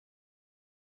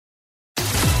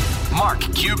Mark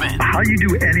Cuban. How you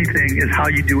do anything is how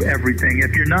you do everything.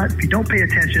 If you don't pay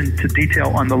attention to detail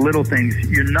on the little things,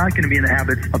 you're not going to be in the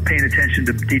habit of paying attention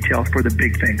to detail for the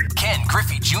big things. Ken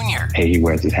Griffey Jr. Hey, he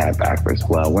wears his hat backwards.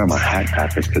 Well, I wear my hat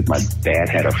backwards because my dad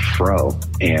had a fro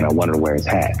and I wanted to wear his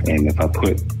hat. And if I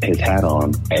put his hat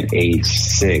on at age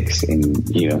 6 and,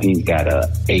 he's got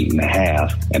a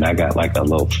 8.5 and I got like a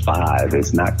low 5,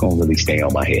 it's not going to really stay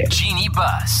on my head. Jeannie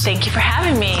Buss. Thank you for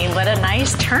having me. What a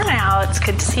nice turnout. It's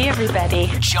good to see everybody.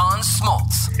 John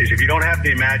Smoltz. If you don't have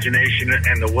the imagination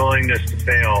and the willingness to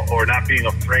fail or not being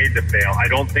afraid to fail, I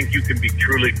don't think you can be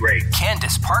truly great.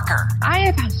 Candace Parker. I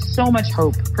have so much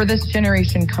hope for this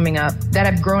generation coming up that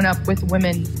have grown up with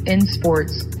women in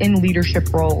sports, in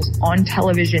leadership roles, on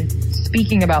television,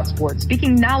 speaking about sports,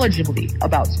 speaking knowledgeably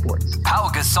about sports. Pau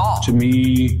Gasol. To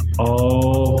me,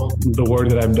 all the work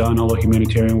that I've done, all the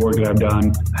humanitarian work that I've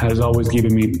done has always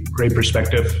given me great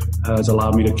perspective, has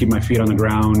allowed me to keep my feet on the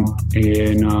ground,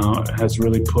 and has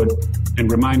really put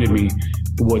and reminded me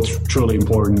what's truly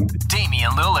important.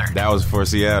 Damian Lillard. That was for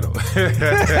Seattle.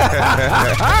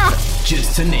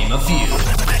 Just to name a few.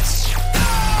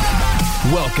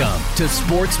 Welcome to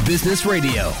Sports Business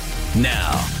Radio.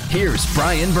 Now, here's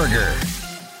Brian Berger.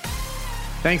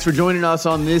 Thanks for joining us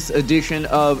on this edition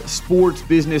of Sports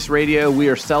Business Radio. We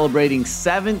are celebrating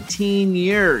 17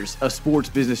 years of Sports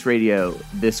Business Radio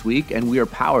this week, and we are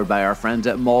powered by our friends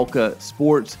at Malka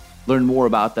Sports. Learn more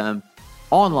about them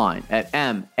online at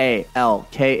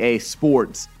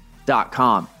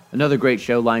malkasports.com. Another great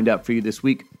show lined up for you this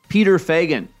week. Peter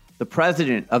Feigin, the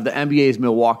president of the NBA's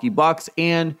Milwaukee Bucks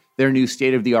and their new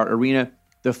state-of-the-art arena,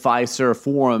 the Fiserv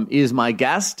Forum, is my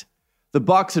guest. The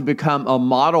Bucks have become a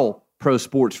model pro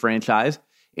sports franchise,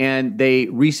 and they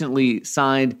recently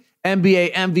signed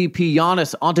NBA MVP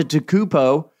Giannis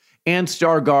Antetokounmpo and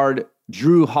star guard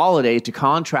Drew Holiday to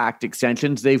contract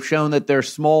extensions. They've shown that their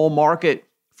small market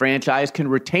franchise can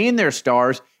retain their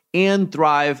stars and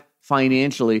thrive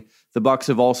financially. The Bucks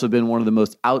have also been one of the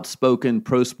most outspoken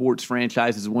pro sports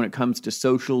franchises when it comes to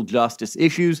social justice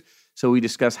issues. So we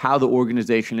discuss how the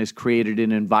organization has created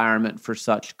an environment for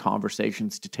such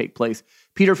conversations to take place.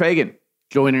 Peter Feigin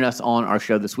joining us on our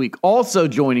show this week. Also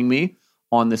joining me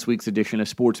on this week's edition of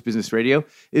Sports Business Radio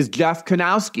is Jeff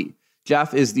Kanowski.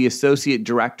 Jeff is the Associate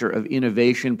Director of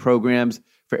Innovation Programs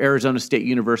for Arizona State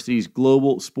University's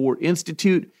Global Sport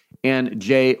Institute and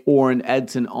J. Orrin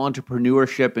Edson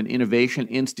Entrepreneurship and Innovation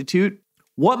Institute.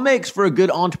 What makes for a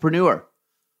good entrepreneur?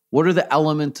 What are the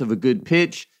elements of a good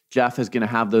pitch? Jeff is going to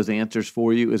have those answers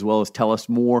for you, as well as tell us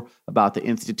more about the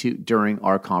Institute during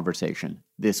our conversation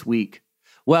this week.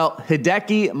 Well,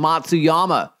 Hideki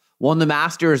Matsuyama won the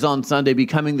Masters on Sunday,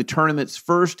 becoming the tournament's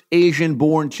first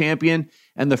Asian-born champion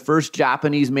and the first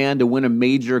Japanese man to win a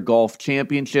major golf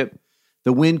championship.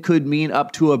 The win could mean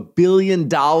up to $1 billion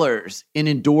in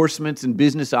endorsements and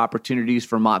business opportunities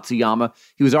for Matsuyama.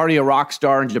 He was already a rock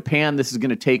star in Japan. This is going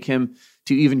to take him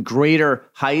to even greater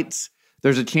heights.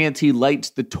 There's a chance he lights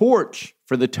the torch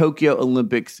for the Tokyo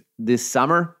Olympics this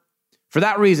summer. For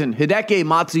that reason, Hideki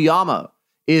Matsuyama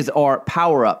is our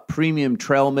Power Up Premium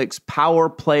Trail Mix Power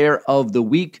Player of the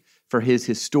Week for his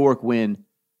historic win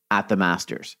at the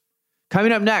Masters.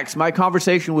 Coming up next, my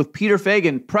conversation with Peter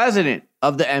Feigin, president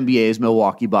of the NBA's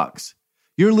Milwaukee Bucks.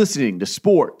 You're listening to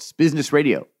Sports Business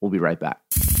Radio. We'll be right back.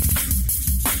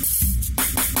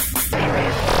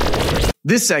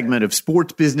 This segment of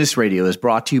Sports Business Radio is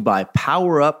brought to you by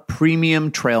Power Up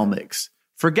Premium Trail Mix.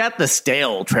 Forget the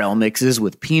stale trail mixes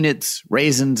with peanuts,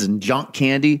 raisins, and junk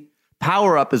candy.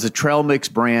 Power Up is a trail mix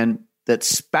brand that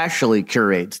specially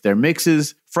curates their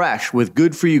mixes fresh with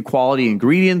good-for-you quality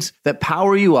ingredients that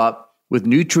power you up with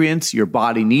nutrients your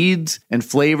body needs and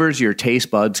flavors your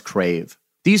taste buds crave.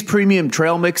 These premium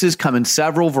trail mixes come in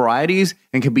several varieties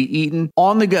and can be eaten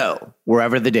on the go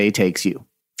wherever the day takes you.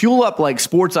 Fuel up like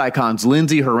sports icons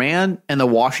Lindsey Horan and the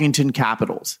Washington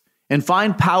Capitals. And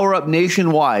find Power Up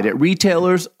nationwide at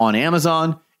retailers, on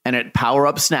Amazon, and at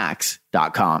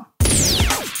powerupsnacks.com.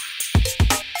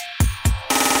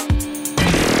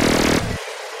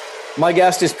 My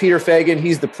guest is Peter Feigin.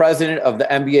 He's the president of the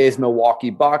NBA's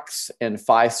Milwaukee Bucks and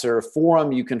Fiserv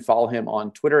Forum. You can follow him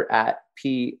on Twitter at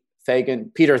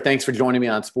 @PFeigin. Peter, thanks for joining me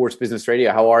on Sports Business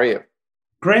Radio. How are you?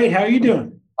 Great. How are you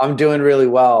doing? I'm doing really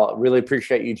well. Really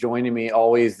appreciate you joining me.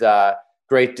 Always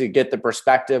great to get the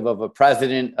perspective of a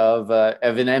president of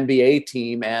an NBA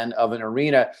team and of an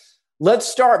arena. Let's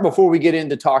start before we get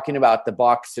into talking about the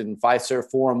Bucks and Fiserv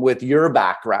Forum with your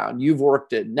background. You've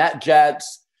worked at NetJets.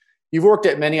 You've worked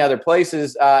at many other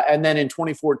places. And then in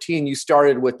 2014, you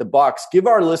started with the Bucks. Give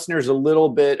our listeners a little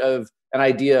bit of an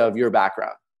idea of your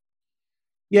background.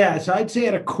 Yeah, so I'd say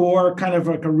at a core, kind of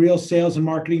like a real sales and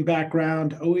marketing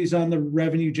background, always on the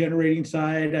revenue generating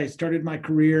side. I started my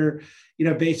career,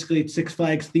 basically at Six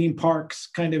Flags theme parks,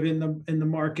 kind of in the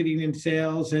marketing and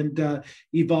sales, and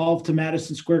evolved to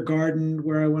Madison Square Garden,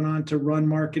 where I went on to run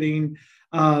marketing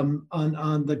on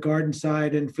the Garden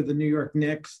side and for the New York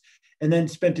Knicks, and then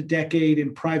spent a decade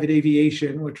in private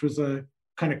aviation, which was a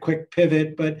kind of quick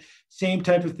pivot, but same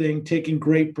type of thing, taking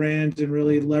great brands and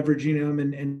really leveraging them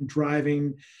and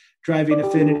driving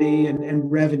affinity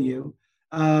and revenue.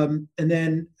 And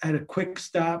then had a quick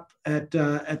stop at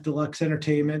Deluxe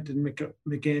Entertainment and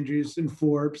McAndrews and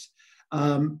Forbes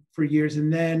for years.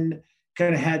 And then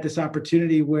kind of had this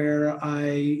opportunity where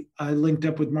I linked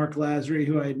up with Mark Lazary,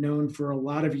 who I had known for a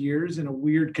lot of years, and a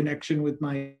weird connection with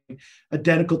my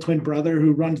identical twin brother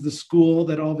who runs the school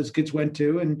that all of his kids went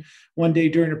to. And one day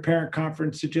during a parent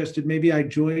conference suggested maybe I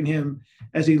join him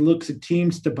as he looks at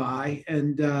teams to buy.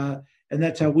 And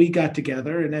that's how we got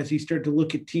together. And as he started to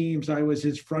look at teams, I was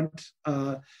his front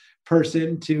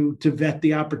person to vet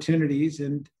the opportunities.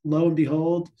 And lo and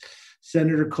behold,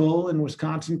 Senator Cole in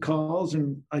Wisconsin calls,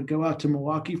 and I go out to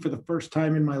Milwaukee for the first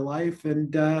time in my life.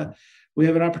 And we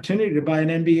have an opportunity to buy an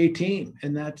NBA team.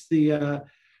 And that's the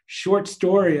short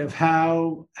story of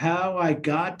how I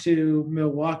got to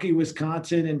Milwaukee,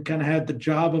 Wisconsin, and kind of had the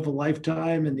job of a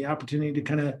lifetime and the opportunity to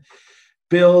kind of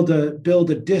build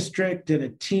a district and a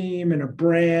team and a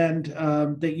brand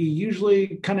that you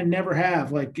usually kind of never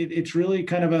have. Like it's really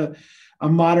kind of a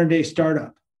modern day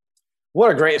startup.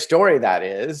 What a great story that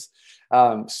is.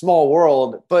 Small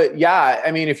world. But yeah,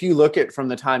 I mean, if you look at from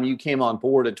the time you came on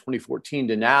board in 2014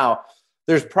 to now,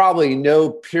 there's probably no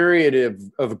period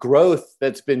of growth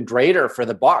that's been greater for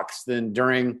the Bucks than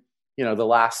during, the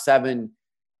last 7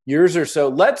 years or so.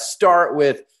 Let's start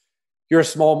with, you're a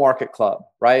small market club,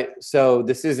 right? So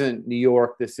this isn't New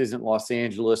York, this isn't Los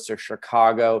Angeles or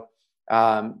Chicago.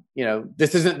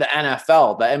 This isn't the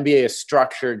NFL. The NBA is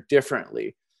structured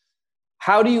differently.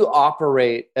 How do you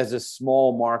operate as a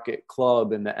small market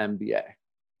club in the NBA?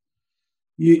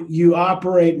 You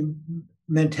operate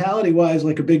mentality-wise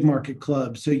like a big market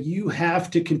club. So you have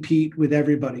to compete with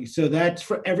everybody. So that's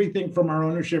for everything from our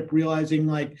ownership, realizing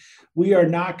like we are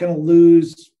not going to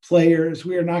lose players.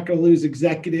 We are not going to lose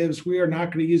executives. We are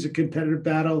not going to use a competitive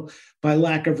battle by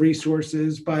lack of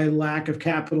resources, by lack of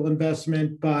capital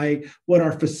investment, by what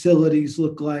our facilities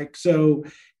look like. So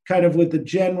kind of with the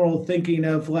general thinking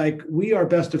of like, we are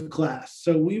best of class.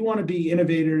 So we want to be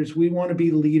innovators. We want to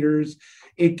be leaders.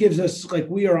 It gives us like,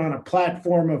 we are on a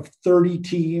platform of 30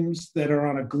 teams that are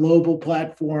on a global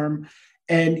platform.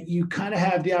 And you kind of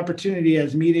have the opportunity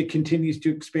as media continues to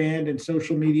expand and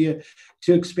social media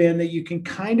to expand that you can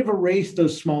kind of erase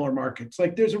those smaller markets.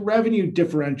 Like there's a revenue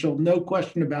differential, no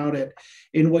question about it,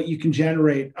 in what you can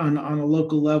generate on a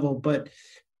local level. But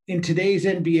in today's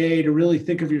NBA, to really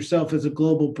think of yourself as a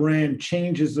global brand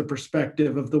changes the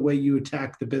perspective of the way you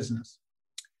attack the business.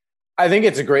 I think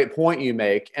it's a great point you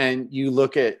make. And you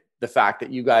look at the fact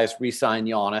that you guys re-signed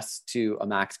Giannis to a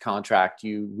max contract.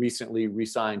 You recently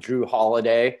re-signed Jrue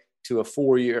Holiday to a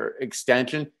 4-year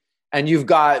extension. And you've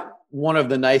got one of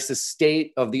the nicest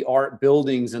state-of-the-art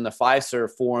buildings in the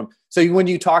Fiserv Forum. So when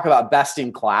you talk about best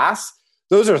in class,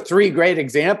 those are 3 great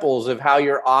examples of how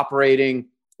you're operating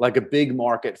like a big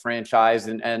market franchise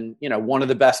and one of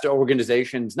the best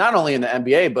organizations, not only in the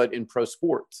NBA, but in pro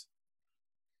sports.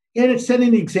 And it's setting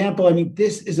an example. I mean,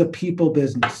 this is a people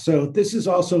business. So this is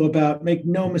also about, make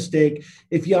no mistake,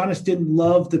 if Giannis didn't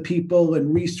love the people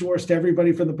and resourced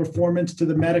everybody from the performance to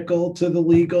the medical, to the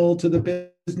legal, to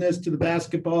the business, to the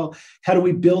basketball, how do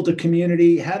we build a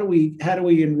community? How do we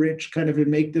enrich kind of and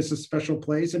make this a special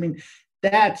place? I mean,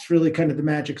 that's really kind of the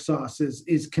magic sauce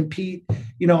is compete,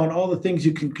 on all the things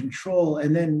you can control.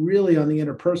 And then really on the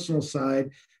interpersonal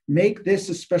side, make this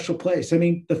a special place. I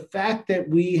mean, the fact that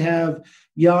we have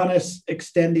Giannis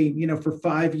extending, for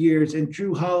 5 years and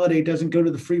Jrue Holiday doesn't go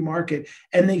to the free market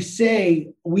and they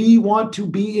say, we want to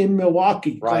be in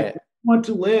Milwaukee, right? Like, we want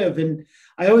to live. And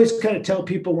I always kind of tell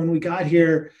people when we got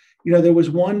here, there was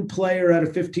one player out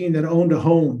of 15 that owned a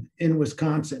home in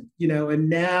Wisconsin, and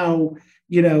now,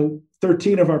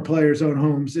 13 of our players own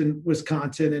homes in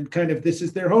Wisconsin, and kind of this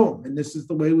is their home. And this is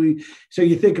the way so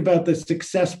you think about the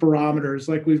success barometers,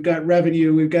 like we've got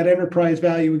revenue, we've got enterprise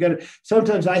value,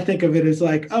 sometimes I think of it as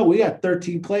like, oh, we got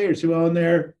 13 players who own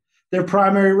their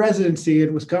primary residency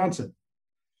in Wisconsin.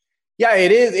 Yeah,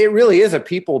 it is. It really is a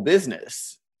people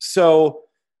business. So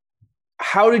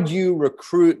how did you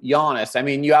recruit Giannis? I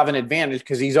mean, you have an advantage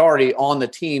because he's already on the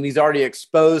team. He's already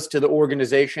exposed to the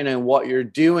organization and what you're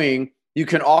doing. You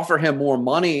can offer him more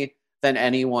money than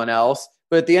anyone else.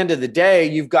 But at the end of the day,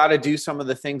 you've got to do some of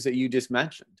the things that you just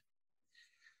mentioned.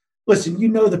 Listen,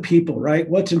 the people, right?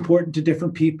 What's important to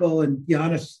different people. And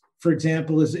Giannis, for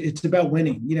example, it's about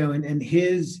winning, and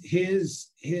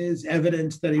his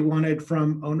evidence that he wanted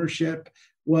from ownership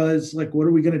was like, what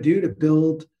are we going to do to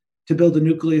build a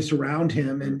nucleus around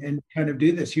him and kind of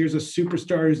do this? Here's a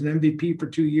superstar who's an MVP for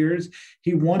 2 years.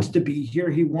 He wants to be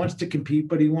here. He wants to compete,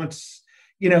 but he wants,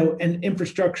 an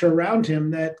infrastructure around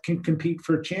him that can compete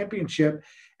for a championship.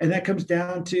 And that comes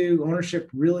down to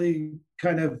ownership really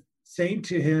kind of saying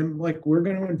to him, like, we're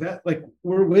going to invest, like,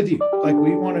 we're with you. Like,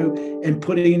 we want to, and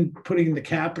putting the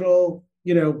capital,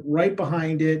 right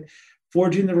behind it,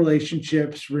 forging the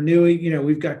relationships, renewing,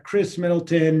 we've got Chris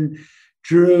Middleton,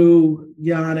 Drew,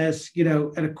 Giannis,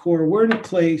 at a core. We're in a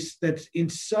place that's in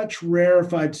such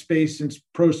rarefied space in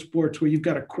pro sports where you've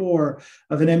got a core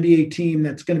of an NBA team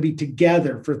that's going to be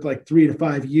together for like 3 to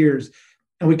 5 years.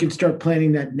 And we can start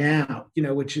planning that now,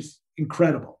 which is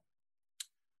incredible.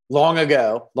 Long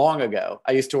ago,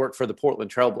 I used to work for the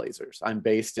Portland Trailblazers. I'm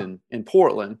based in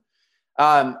Portland.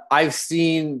 I've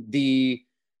seen the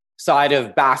side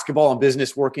of basketball and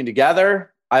business working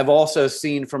together. I've also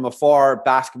seen from afar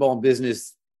basketball and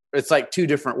business. It's like two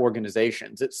different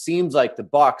organizations. It seems like the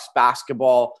Bucks,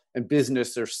 basketball and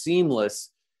business are seamless.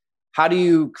 How do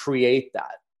you create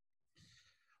that?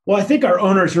 Well, I think our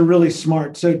owners are really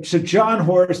smart. So John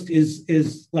Horst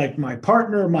is like my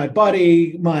partner, my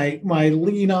buddy, my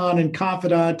lean on and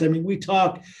confidant. I mean, we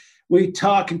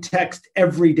talk and text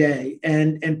every day.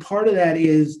 And part of that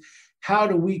is, how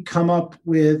do we come up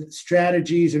with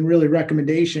strategies and really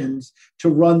recommendations to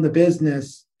run the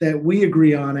business that we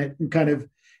agree on it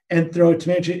and throw it to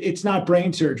management? It's not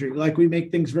brain surgery. Like, we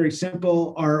make things very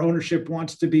simple. Our ownership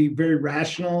wants to be very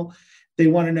rational. They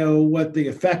want to know what the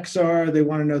effects are. They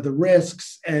want to know the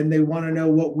risks, and they want to know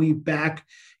what we back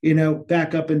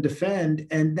up and defend.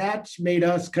 And that's made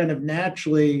us kind of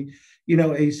naturally,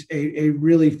 a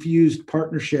really fused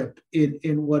partnership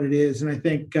in what it is. And I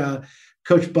think,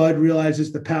 Coach Bud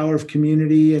realizes the power of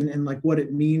community and like what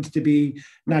it means to be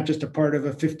not just a part of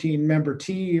a 15-member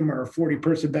team or a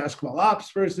 40-person basketball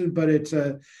ops person, but it's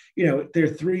there are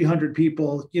 300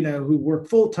 people, who work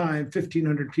full-time,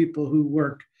 1,500 people who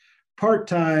work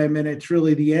part-time, and it's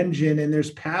really the engine, and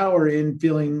there's power in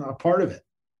feeling a part of it.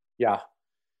 Yeah.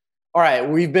 All right.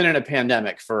 We've been in a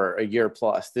pandemic for a year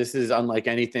plus. This is unlike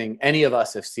anything any of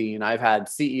us have seen. I've had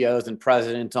CEOs and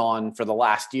presidents on for the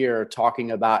last year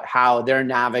talking about how they're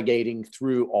navigating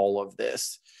through all of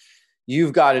this.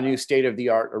 You've got a new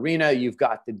state-of-the-art arena. You've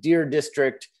got the Deer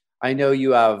District. I know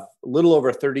you have a little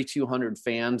over 3,200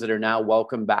 fans that are now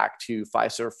welcome back to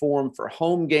Fiserv Forum for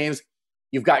home games.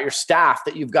 You've got your staff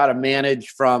that you've got to manage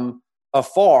from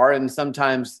afar and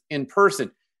sometimes in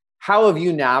person. How have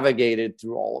you navigated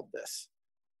through all of this?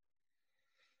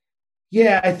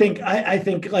 Yeah, I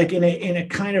think like in a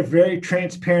kind of very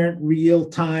transparent,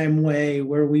 real-time way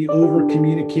where we over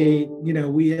communicate.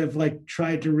 We have like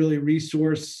tried to really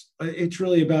resource. It's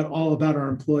really all about our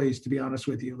employees, to be honest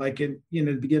with you. Like in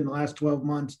the beginning of the last 12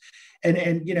 months, and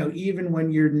even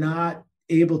when you're not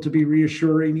able to be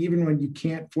reassuring, even when you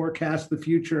can't forecast the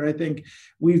future, I think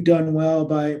we've done well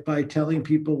by telling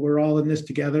people we're all in this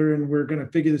together and we're going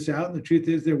to figure this out. And the truth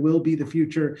is, there will be the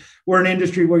future. We're an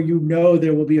industry where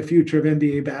there will be a future of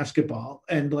NBA basketball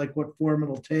and like what form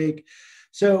it'll take.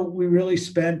 So we really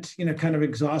spent, kind of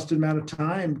exhausted amount of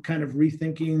time kind of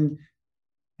rethinking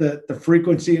the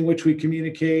frequency in which we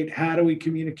communicate, how do we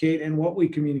communicate, and what we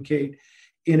communicate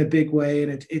in a big way.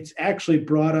 And it's actually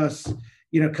brought us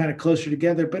kind of closer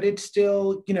together, but it's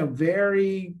still,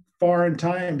 very foreign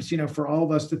times, for all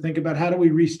of us to think about how do we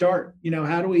restart,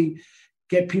 how do we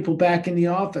get people back in the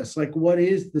office? Like, what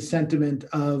is the sentiment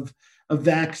of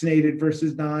vaccinated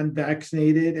versus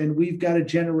non-vaccinated? And we've got a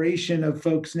generation of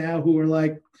folks now who are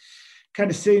like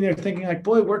kind of sitting there thinking like,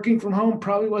 boy, working from home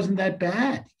probably wasn't that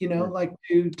bad, like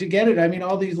to get it. I mean,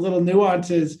 all these little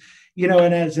nuances,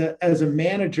 and as a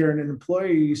manager and an employer,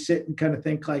 you sit and kind of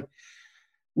think like,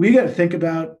 we got to think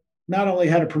about not only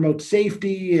how to promote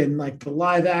safety and like the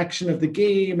live action of the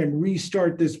game and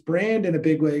restart this brand in a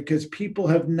big way, because people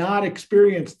have not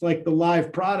experienced like the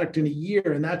live product in a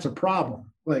year. And that's a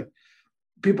problem. Like,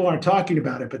 people aren't talking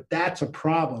about it, but that's a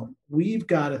problem. We've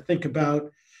got to think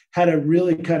about how to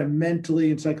really kind of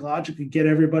mentally and psychologically get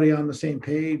everybody on the same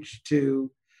page to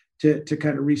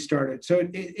kind of restart it. So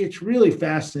it's really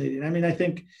fascinating. I mean, I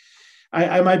think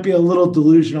I might be a little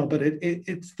delusional, but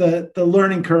it's the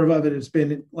learning curve of it has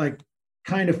been like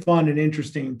kind of fun and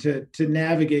interesting to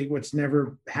navigate what's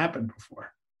never happened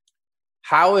before.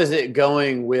 How is it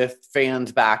going with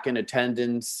fans back in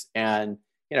attendance and,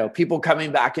 people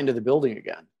coming back into the building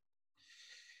again?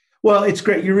 Well, it's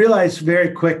great. You realize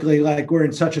very quickly, like, we're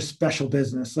in such a special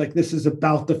business. Like, this is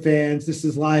about the fans. This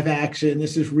is live action.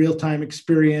 This is real-time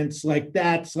experience. Like,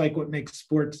 that's like what makes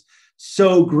sports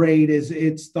so great. Is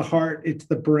it's the heart, it's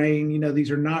the brain.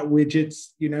 These are not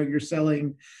widgets. You're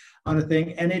selling on a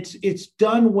thing, and it's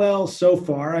done well so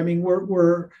far. I mean,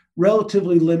 we're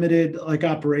relatively limited, like,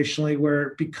 operationally,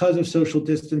 where because of social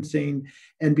distancing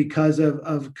and because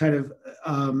of kind of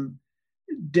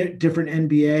different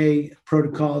NBA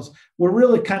protocols, we're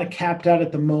really kind of capped out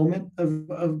at the moment of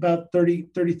about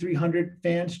 3,300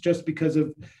 fans, just because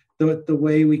of the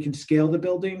way we can scale the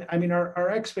building. I mean, our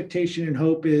expectation and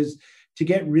hope is to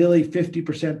get really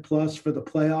 50% plus for the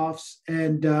playoffs.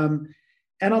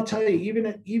 And I'll tell you,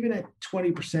 even at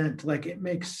 20%, like, it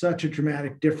makes such a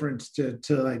dramatic difference to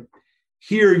like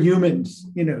hear humans,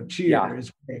 cheer is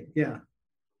great. Yeah.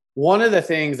 One of the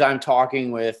things I'm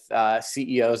talking with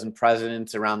CEOs and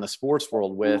presidents around the sports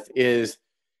world with is,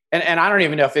 and I don't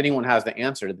even know if anyone has the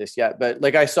answer to this yet, but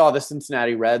like, I saw the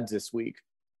Cincinnati Reds this week.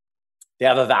 They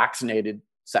have a vaccinated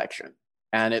section,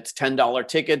 and it's $10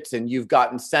 tickets, and you've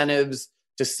got incentives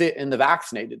to sit in the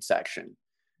vaccinated section.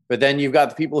 But then you've got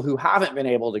the people who haven't been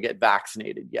able to get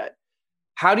vaccinated yet.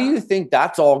 How do you think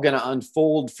that's all going to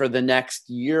unfold for the next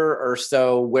year or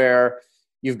so, where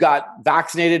you've got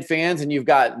vaccinated fans and you've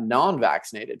got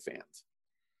non-vaccinated fans?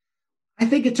 I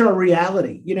think it's our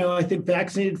reality. I think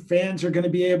vaccinated fans are going to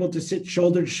be able to sit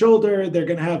shoulder to shoulder. They're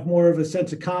going to have more of a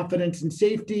sense of confidence and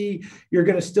safety. You're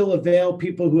going to still avail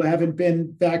people who haven't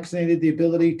been vaccinated the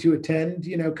ability to attend,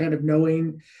 kind of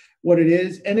knowing what it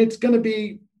is. And it's going to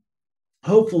be,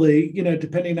 hopefully,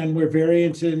 depending on where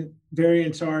variants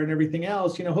are and everything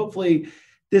else, hopefully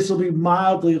this will be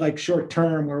mildly, like, short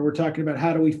term, where we're talking about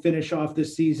how do we finish off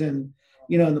this season,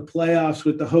 in the playoffs,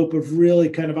 with the hope of really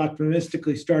kind of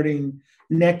optimistically starting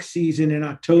next season in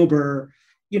October,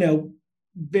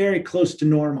 very close to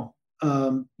normal,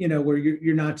 where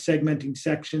you're not segmenting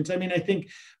sections. I mean, I think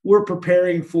we're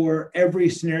preparing for every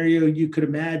scenario you could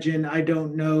imagine. I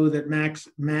don't know that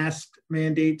mask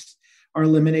mandates are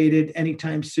eliminated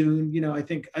anytime soon. I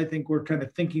think we're kind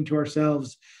of thinking to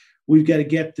ourselves, we've got to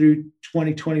get through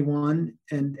 2021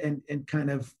 and kind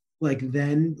of like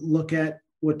then look at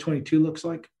what 22 looks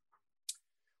like.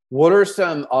 What are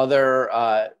some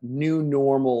other new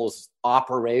normals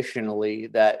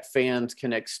operationally that fans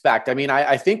can expect? I mean,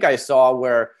 I think I saw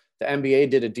where the NBA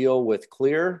did a deal with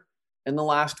Clear in the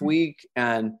last week,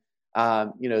 and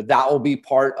that will be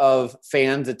part of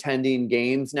fans attending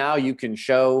games now. You can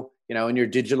show, in your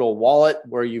digital wallet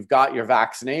where you've got your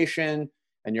vaccination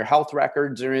and your health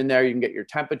records are in there. You can get your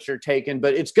temperature taken,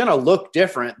 but it's going to look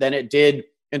different than it did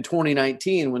in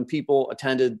 2019 when people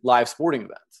attended live sporting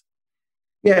events.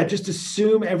 Yeah, just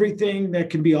assume everything that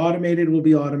can be automated will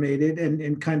be automated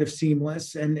and kind of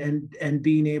seamless, and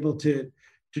being able to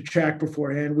track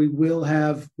beforehand. We will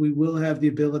have the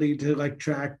ability to, like,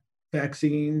 track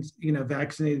vaccines,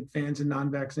 vaccinated fans and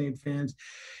non-vaccinated fans.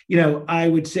 I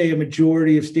would say a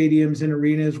majority of stadiums and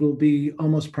arenas will be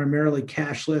almost primarily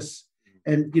cashless.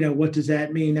 And, what does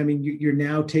that mean? I mean, you're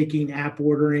now taking app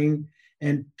ordering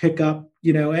and pickup,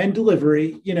 and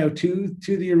delivery, to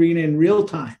the arena in real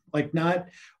time. Like, not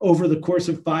over the course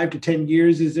of 5 to 10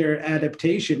 years is there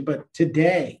adaptation, but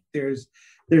today there's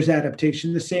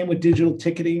adaptation. The same with digital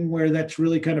ticketing, where that's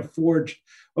really kind of forged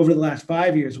over the last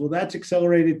 5 years. Well, that's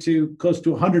accelerated to close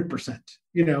to 100%,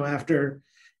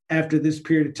 after this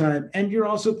period of time. And you're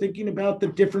also thinking about the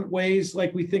different ways,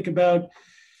 like we think about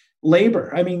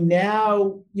labor. I mean,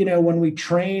 now, when we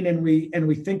train and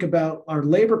we think about our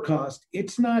labor cost,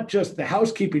 it's not just the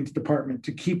housekeeping department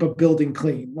to keep a building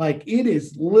clean. Like, it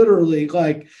is literally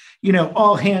like,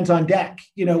 all hands on deck.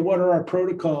 What are our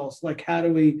protocols? Like, how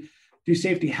do we do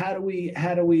safety? How do we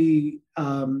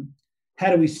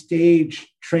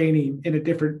stage training in a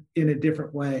different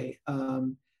way?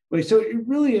 So it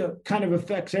really kind of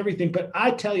affects everything. But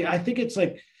I tell you, I think it's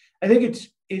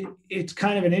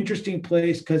kind of an interesting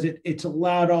place, because it's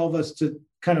allowed all of us to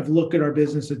kind of look at our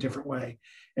business a different way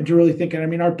and to really think. I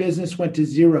mean, our business went to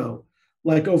zero,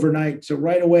 like, overnight. So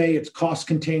right away, it's cost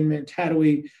containment. How do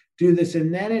we do this?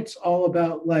 And then it's all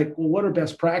about, like, well, what are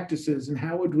best practices and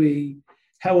how would we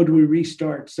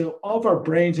restart? So all of our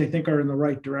brains, I think, are in the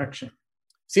right direction.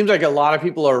 Seems like a lot of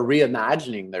people are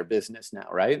reimagining their business now,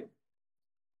 right?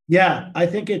 Yeah, I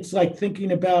think it's like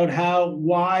thinking about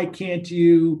why can't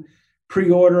you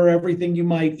pre-order everything you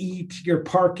might eat, your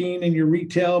parking and your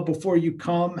retail before you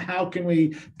come? How can we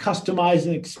customize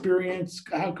an experience?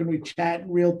 How can we chat in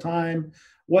real time?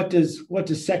 What does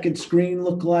second screen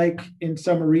look like in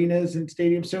some arenas and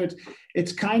stadiums? So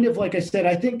it's kind of, like I said,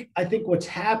 I think what's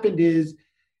happened is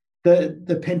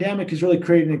the pandemic has really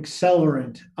created an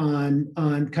accelerant on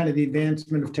kind of the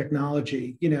advancement of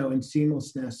technology, and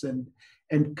seamlessness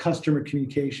and customer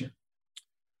communication.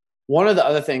 One of the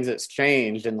other things that's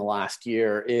changed in the last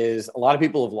year is a lot of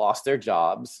people have lost their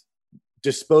jobs.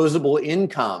 Disposable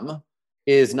income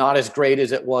is not as great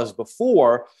as it was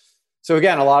before. So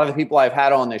again, a lot of the people I've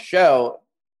had on this show,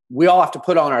 we all have to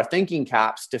put on our thinking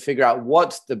caps to figure out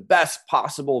what's the best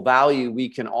possible value we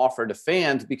can offer to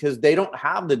fans, because they don't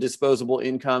have the disposable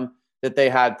income that they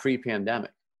had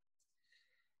pre-pandemic.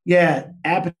 Yeah,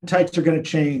 appetites are going to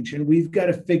change, and we've got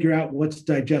to figure out what's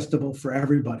digestible for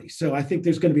everybody. So I think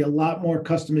there's going to be a lot more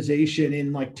customization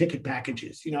in like ticket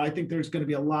packages. I think there's going to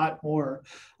be a lot more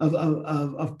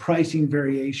of pricing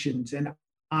variations and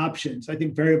options. I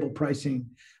think variable pricing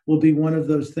will be one of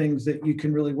those things that you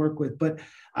can really work with. But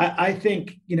I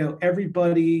think,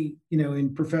 everybody,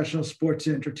 in professional sports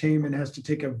and entertainment has to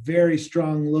take a very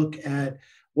strong look at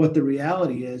what the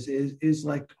reality is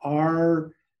like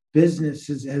our business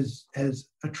has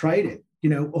attrited,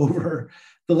 over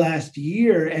the last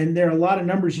year. And there are a lot of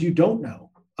numbers you don't know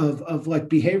of like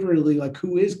behaviorally, like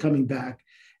who is coming back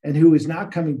and who is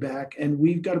not coming back. And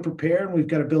we've got to prepare, and we've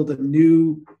got to build a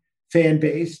new fan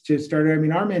base to start. I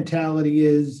mean, our mentality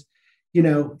is,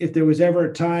 if there was ever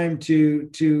a time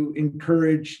to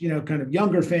encourage, kind of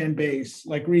younger fan base,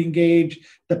 like re-engage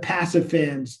the passive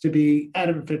fans to be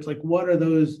adamant fits, like what are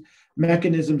those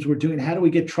mechanisms we're doing? How do we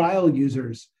get trial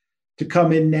users to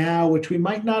come in now, which we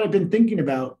might not have been thinking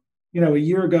about, a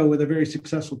year ago with a very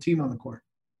successful team on the court?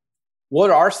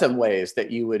 What are some ways that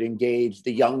you would engage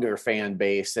the younger fan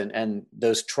base and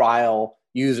those trial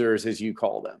users, as you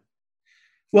call them?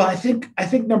 Well, I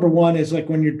think number one is like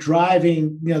when you're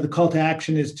driving, the call to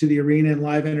action is to the arena and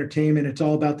live entertainment. It's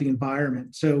all about the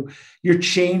environment. So you're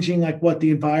changing like what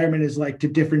the environment is like to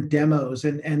different demos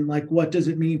and like, what does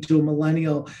it mean to a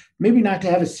millennial, maybe not to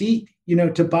have a seat,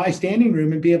 to buy standing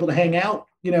room and be able to hang out,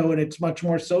 and it's much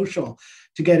more social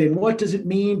to get in. What does it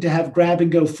mean to have grab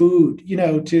and go food,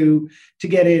 to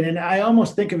get in? And I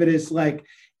almost think of it as like,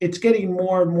 it's getting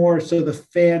more and more so the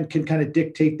fan can kind of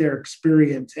dictate their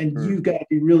experience, and you've got to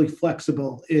be really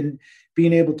flexible in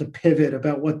being able to pivot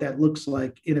about what that looks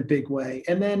like in a big way.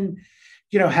 And then,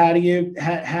 how do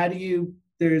you,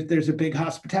 there's a big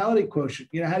hospitality quotient,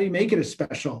 how do you make it a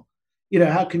special?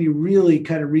 How can you really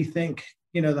kind of rethink,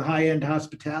 the high-end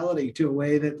hospitality to a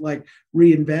way that like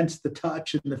reinvents the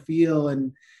touch and the feel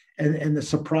and the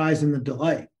surprise and the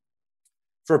delight?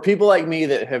 For people like me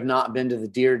that have not been to the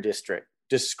Deer District,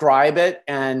 describe it,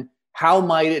 and how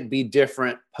might it be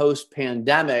different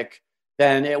post-pandemic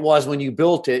than it was when you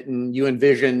built it and you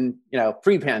envision,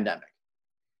 pre-pandemic?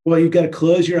 Well, you've got to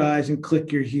close your eyes and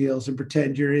click your heels and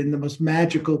pretend you're in the most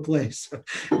magical place.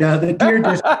 Now, the Deer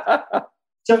District.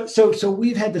 So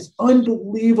we've had this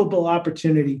unbelievable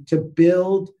opportunity to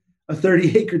build a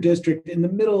 30-acre district in the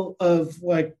middle of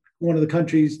like one of the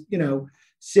country's,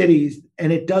 cities,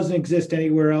 and it doesn't exist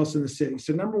anywhere else in the city.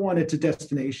 So number one, it's a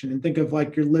destination, and think of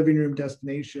like your living room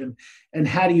destination, and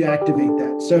how do you activate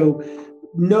that? So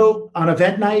on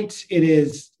event nights, it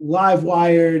is live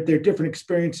wired. There are different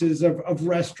experiences of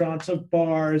restaurants, of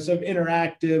bars, of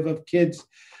interactive, of kids,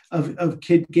 of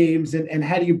kid games, and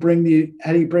how do you bring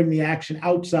the action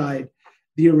outside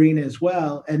the arena as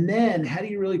well? And then how do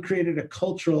you really create it a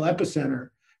cultural epicenter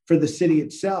for the city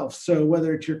itself? So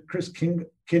whether it's your Chris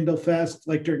Kindle Fest,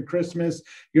 like during Christmas,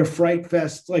 your Fright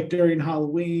Fest, like during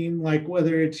Halloween, like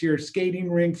whether it's your skating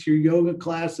rinks, your yoga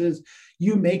classes,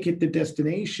 you make it the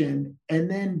destination. And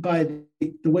then by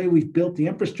the way we've built the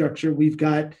infrastructure, we've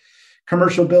got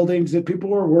commercial buildings that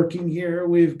people are working here.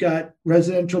 We've got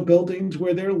residential buildings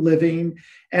where they're living,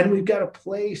 and we've got a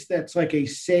place that's like a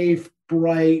safe,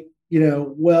 bright,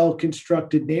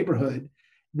 well-constructed neighborhood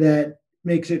that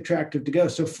makes it attractive to go.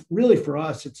 So really for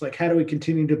us, it's like, how do we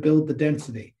continue to build the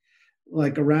density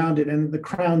like around it? And the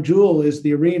crown jewel is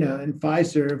the arena and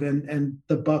Fiserv and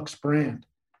the Bucks brand.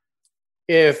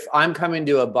 If I'm coming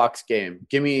to a Bucks game,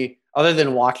 give me, other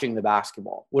than watching the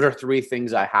basketball, what are 3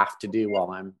 things I have to do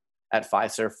while I'm at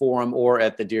Fiserv Forum or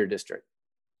at the Deer District?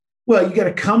 Well, you got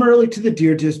to come early to the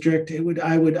Deer District.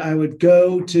 I would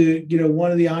go to,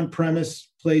 one of the on-premise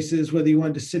places, whether you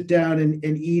wanted to sit down and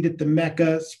eat at the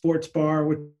Mecca Sports Bar,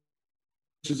 which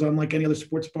is unlike any other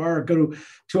sports bar, or go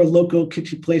to a local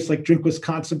kitchen place like Drink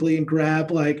Wisconsinly and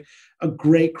grab like a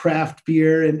great craft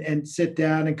beer and sit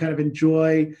down and kind of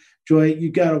enjoy. You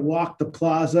got to walk the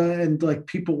plaza and like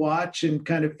people watch and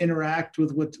kind of interact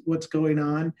with what's going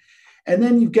on. And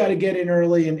then you've got to get in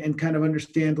early and kind of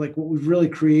understand like what we've really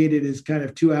created is kind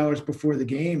of 2 hours before the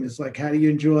game is like, how do you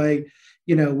enjoy,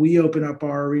 we open up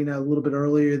our arena a little bit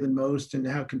earlier than most, and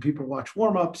how can people watch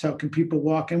warm-ups? How can people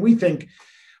walk? And we think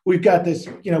we've got this,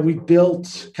 we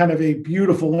built kind of a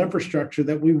beautiful infrastructure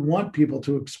that we want people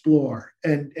to explore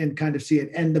and kind of see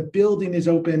it. And the building is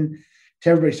open to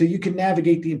everybody. So you can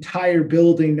navigate the entire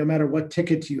building no matter what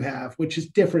tickets you have, which is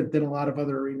different than a lot of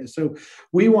other arenas. So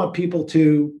we want people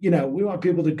to,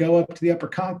 go up to the upper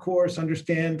concourse,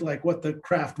 understand like what the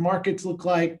craft markets look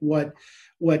like, what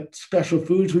special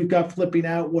foods we've got flipping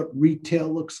out, what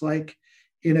retail looks like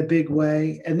in a big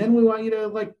way. And then we want you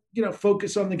to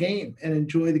focus on the game and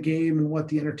enjoy the game and what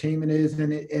the entertainment is.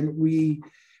 And we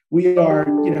are,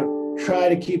 try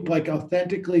to keep like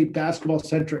authentically basketball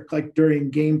centric, like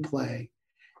during gameplay.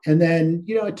 And then,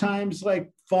 at times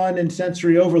like fun and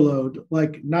sensory overload,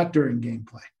 like not during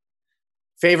gameplay.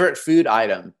 Favorite food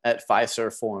item at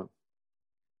Fiserv Forum?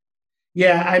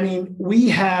 Yeah, I mean, we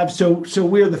have, so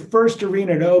we're the first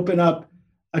arena to open up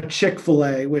a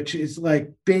Chick-fil-A, which is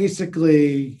like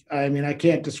basically, I mean, I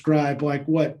can't describe like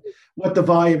what the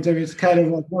volumes. I mean, it's kind of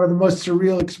like one of the most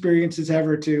surreal experiences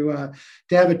ever to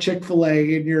have a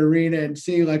Chick-fil-A in your arena and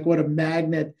see like what a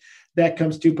magnet that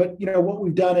comes to. But what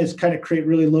we've done is kind of create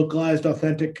really localized,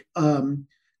 authentic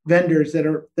vendors that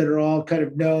are all kind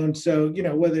of known. So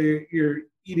whether you're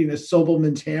eating a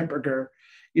Sobelman's hamburger,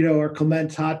 or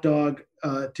Clement's hot dog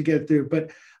to get through.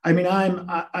 But I mean,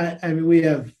 we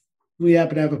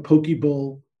happen to have a poke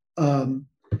bowl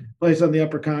place on the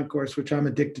upper concourse, which I'm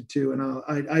addicted to,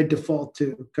 and I default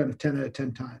to kind of 10 out of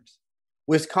 10 times.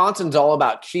 Wisconsin's all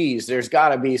about cheese. There's got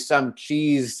to be some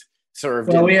cheese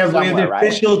served. Well, we have the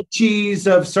official cheese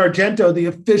of Sargento, the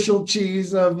official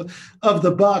cheese of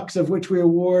the Bucks, of which we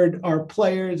award our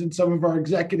players and some of our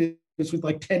executives with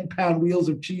like 10-pound wheels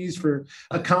of cheese for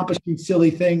accomplishing silly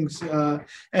things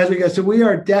as we go. So we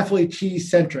are definitely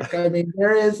cheese centric. I mean,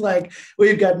 there is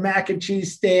we've got mac and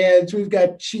cheese stands. We've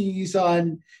got cheese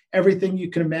on everything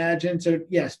you can imagine. So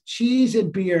yes, cheese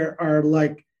and beer are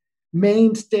like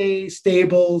mainstay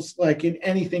staples, like in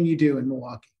anything you do in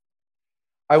Milwaukee.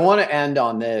 I want to end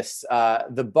on this.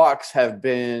 The Bucks have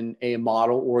been a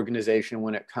model organization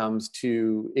when it comes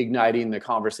to igniting the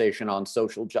conversation on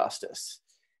social justice.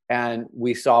 And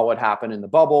we saw what happened in the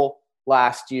bubble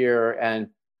last year. And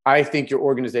I think your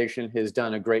organization has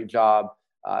done a great job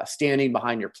standing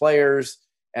behind your players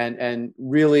and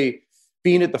really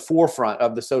being at the forefront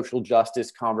of the social justice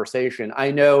conversation.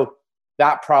 I know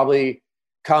that probably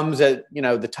comes at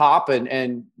the top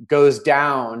and goes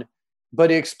down,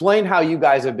 but explain how you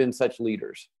guys have been such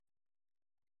leaders.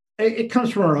 It comes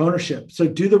from our ownership. So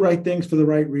do the right things for the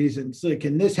right reasons.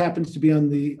 And this happens to be on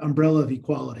the umbrella of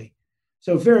equality.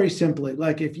 So very simply,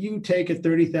 like if you take it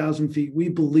 30,000 feet, we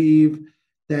believe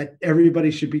that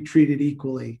everybody should be treated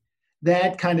equally.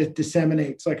 That kind of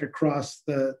disseminates like across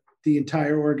the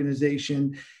entire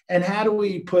organization. And how do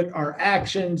we put our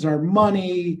actions, our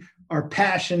money, our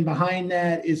passion behind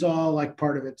that is all like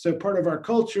part of it. So part of our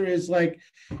culture is like,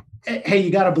 hey, you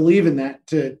got to believe in that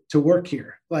to work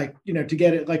here. Like, to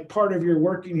get it, like part of your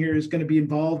working here is going to be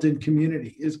involved in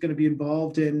community, is going to be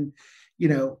involved in,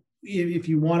 if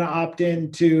you want to opt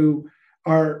into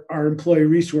our employee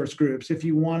resource groups, if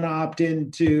you want to opt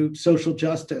into social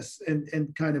justice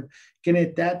and kind of get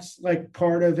it, that's like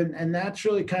part of, and that's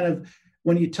really kind of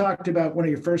when you talked about one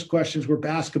of your first questions were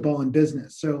basketball and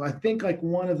business. So I think like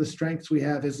one of the strengths we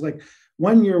have is like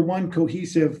when you're one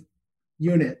cohesive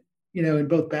unit, in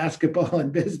both basketball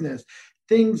and business,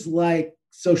 things like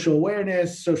social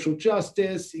awareness, social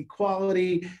justice,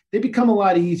 equality, they become a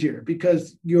lot easier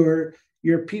because your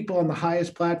people on the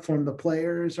highest platform, the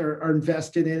players are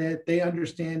invested in it. They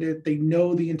understand it. They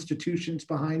know the institutions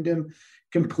behind them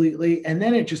completely. And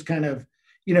then it just kind of,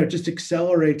 just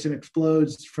accelerates and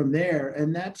explodes from there.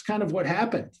 And that's kind of what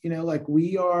happened. Like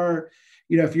we are,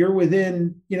 if you're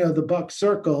within, the Buck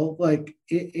circle, like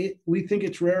we think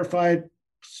it's rarefied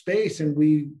space, and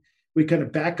we kind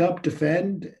of back up,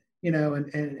 defend,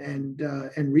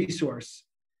 and resource,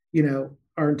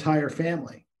 our entire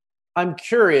family. I'm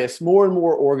curious, more and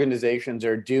more organizations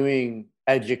are doing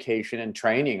education and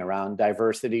training around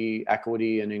diversity,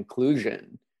 equity, and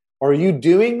inclusion. Are you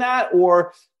doing that,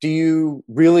 or do you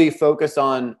really focus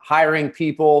on hiring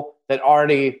people that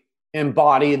already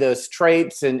embody those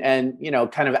traits and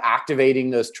kind of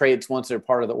activating those traits once they're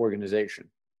part of the organization?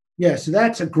 Yeah, so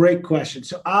that's a great question.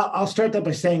 So I'll start that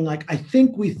by saying, like, I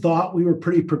think we thought we were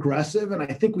pretty progressive, and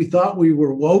I think we thought we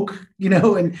were woke,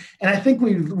 and I think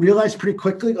we realized pretty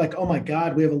quickly, like, oh my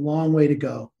God, we have a long way to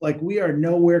go. Like, we are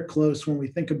nowhere close when we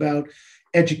think about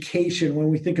education, when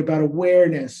we think about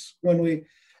awareness, when we,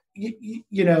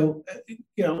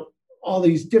 all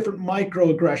these different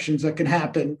microaggressions that can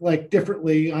happen like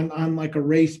differently on like a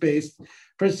race-based.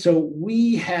 So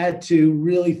we had to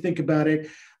really think about it.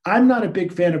 I'm not a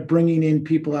big fan of bringing in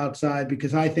people outside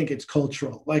because I think it's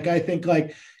cultural. Like, I think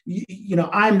like,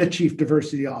 I'm the chief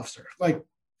diversity officer, like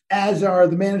as are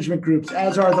the management groups,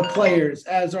 as are the players,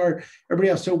 as are everybody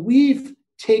else. So we've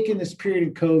taken this period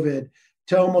in COVID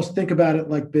to almost think about it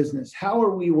like business. How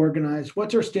are we organized?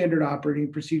 What's our standard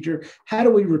operating procedure? How do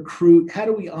we recruit? How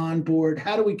do we onboard?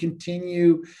 How do we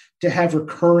continue to have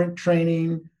recurrent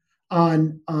training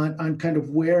on kind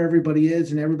of where everybody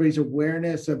is and everybody's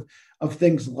awareness of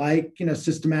things like,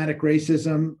 systematic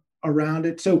racism around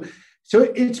it. So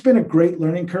it's been a great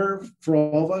learning curve for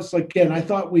all of us. Like, again, I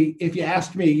thought if you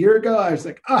asked me a year ago, I was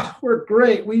like, we're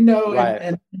great. We know. Right.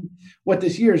 And what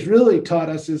this year has really taught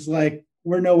us is like,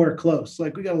 we're nowhere close.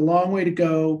 Like, we got a long way to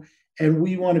go, and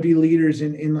we want to be leaders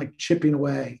in like chipping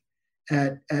away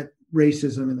at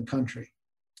racism in the country.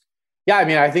 Yeah, I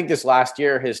mean, I think this last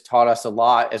year has taught us a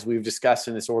lot, as we've discussed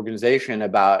in this organization,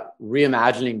 about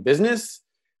reimagining business,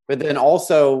 but then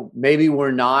also maybe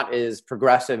we're not as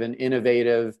progressive and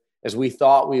innovative as we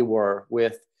thought we were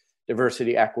with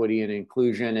diversity, equity, and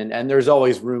inclusion. And there's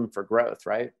always room for growth,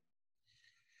 right?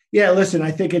 Yeah, listen,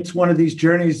 I think it's one of these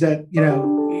journeys that,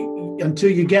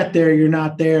 until you get there, you're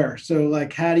not there. So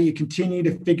like, how do you continue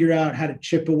to figure out how to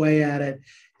chip away at it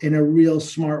in a real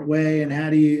smart way? And how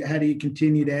do you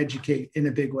continue to educate in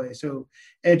a big way? So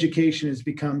education has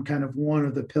become kind of one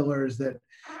of the pillars that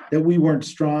we weren't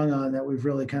strong on, that we've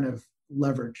really kind of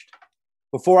leveraged.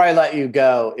 Before I let you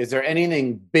go, is there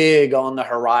anything big on the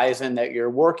horizon that you're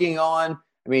working on?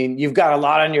 I mean, you've got a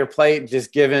lot on your plate,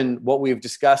 just given what we've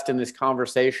discussed in this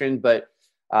conversation, but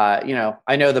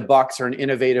I know the Bucs are an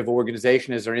innovative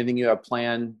organization. Is there anything you have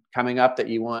planned coming up that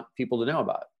you want people to know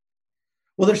about?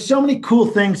 Well, there's so many cool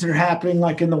things that are happening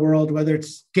like in the world, whether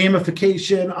it's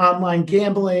gamification, online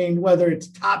gambling, whether it's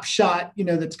Top Shot,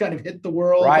 that's kind of hit the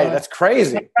world. Right. That's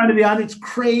crazy. Trying to be honest, it's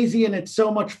crazy and it's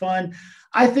so much fun.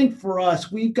 I think for us,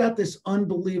 we've got this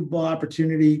unbelievable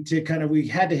opportunity to we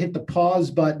had to hit the pause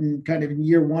button kind of in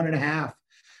year 1.5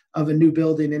 of a new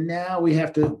building. And now we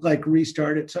have to like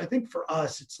restart it. So I think for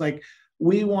us, it's like,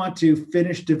 we want to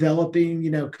finish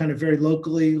developing, kind of very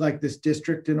locally, like this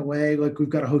district in a way. Like, we've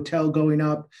got a hotel going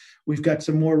up. We've got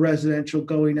some more residential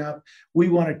going up. We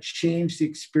want to change the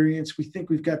experience. We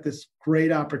think we've got this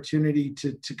great opportunity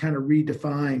to kind of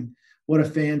redefine what a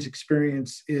fan's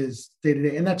experience is day to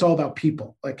day. And that's all about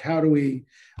people. Like, how do we,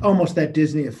 almost that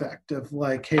Disney effect of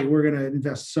like, hey, we're going to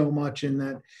invest so much in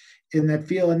that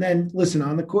field. And then listen,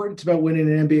 on the court, it's about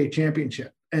winning an NBA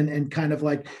championship. And kind of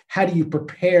like, how do you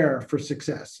prepare for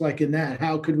success? Like in that,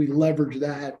 how could we leverage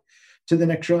that to the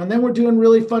next show? And then we're doing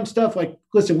really fun stuff. Like,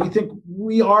 listen, we think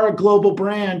we are a global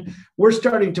brand. We're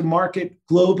starting to market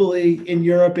globally in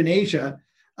Europe and Asia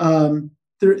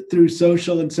through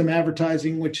social and some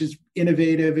advertising, which is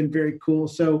innovative and very cool.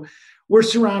 So we're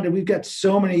surrounded. We've got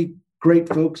so many great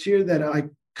folks here that I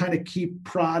kind of keep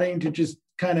prodding to just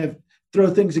kind of throw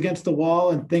things against the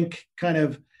wall and think kind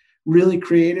of really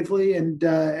creatively, and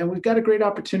we've got a great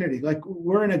opportunity. Like,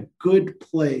 we're in a good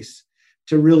place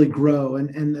to really grow,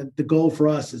 and the goal for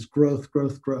us is growth.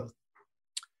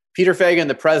 Peter Feigin,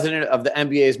 the president of the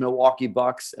NBA's Milwaukee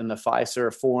Bucks and the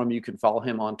Fiserv Forum. You can follow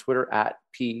him on Twitter at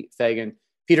 @PFeigin.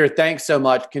 Peter, thanks so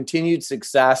much. Continued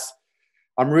success.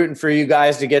 I'm rooting for you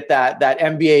guys to get that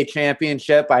NBA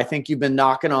championship. I think you've been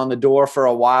knocking on the door for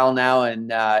a while now,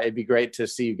 and it'd be great to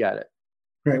see you get it.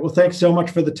 Great. Well, thanks so much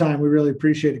for the time. We really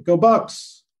appreciate it. Go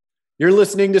Bucks. You're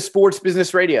listening to Sports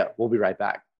Business Radio. We'll be right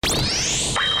back.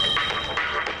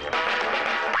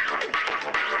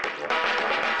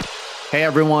 Hey,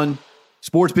 everyone.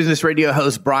 Sports Business Radio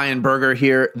host Brian Berger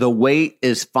here. The wait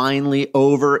is finally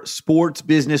over. Sports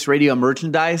Business Radio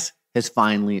merchandise has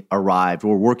finally arrived.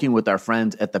 We're working with our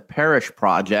friends at the Parrish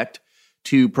Project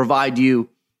to provide you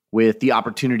with the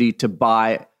opportunity to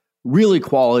buy really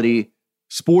quality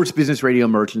Sports Business Radio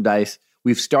merchandise.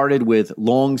 We've started with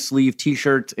long sleeve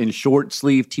t-shirts and short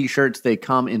sleeve t-shirts. They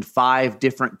come in 5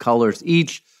 different colors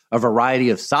each, a variety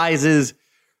of sizes.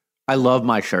 I love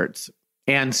my shirts.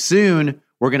 And soon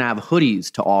we're going to have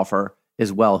hoodies to offer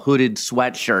as well, hooded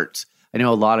sweatshirts. I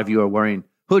know a lot of you are wearing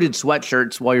hooded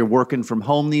sweatshirts while you're working from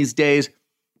home these days,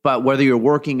 but whether you're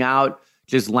working out,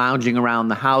 just lounging around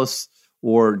the house,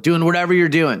 or doing whatever you're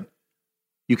doing,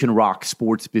 you can rock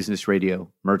Sports Business Radio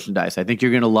merchandise. I think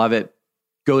you're going to love it.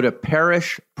 Go to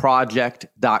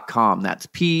parishproject.com. That's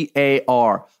PARISH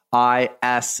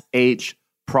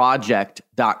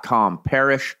project.com.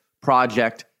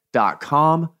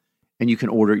 parishproject.com. And you can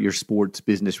order your Sports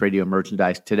Business Radio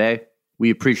merchandise today. We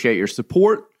appreciate your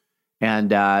support,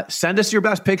 and send us your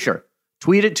best picture.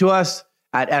 Tweet it to us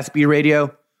at SB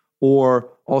Radio, or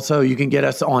also you can get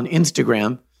us on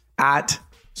Instagram at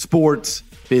Sports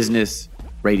Business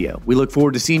Radio. We look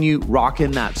forward to seeing you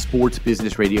rocking that Sports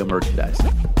Business Radio merchandise.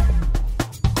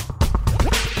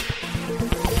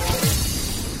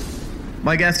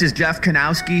 My guest is Jeff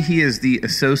Kanowski. He is the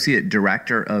Associate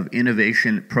Director of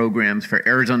Innovation Programs for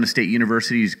Arizona State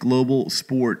University's Global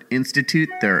Sport Institute.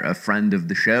 They're a friend of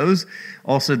the show's.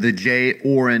 Also, the J.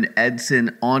 Orrin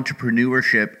Edson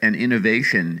Entrepreneurship and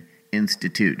Innovation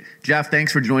Institute. Jeff,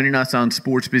 thanks for joining us on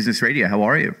Sports Business Radio. How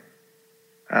are you?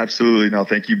 Absolutely. No,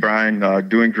 thank you, Brian.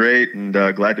 Doing great and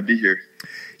glad to be here.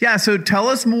 Yeah, so tell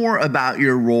us more about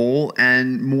your role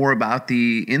and more about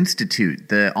the Institute,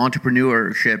 the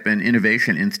Entrepreneurship and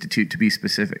Innovation Institute, to be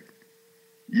specific.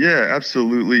 Yeah,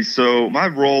 absolutely. So my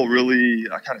role really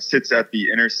kind of sits at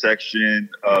the intersection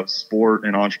of sport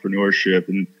and entrepreneurship.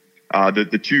 And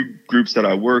the two groups that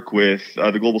I work with,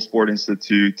 the Global Sport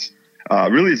Institute,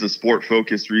 really is a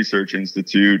sport-focused research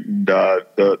institute. And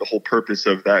the whole purpose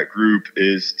of that group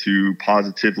is to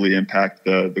positively impact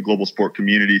the global sport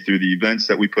community through the events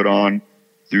that we put on,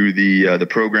 through the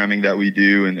programming that we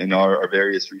do, and our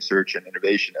various research and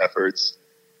innovation efforts.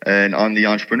 And on the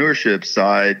entrepreneurship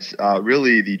side,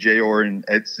 really the J. Orrin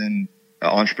Edson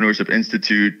Entrepreneurship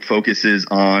Institute focuses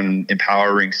on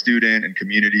empowering student and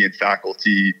community and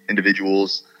faculty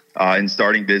individuals in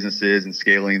starting businesses and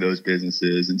scaling those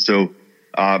businesses. And so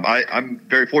I'm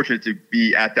very fortunate to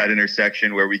be at that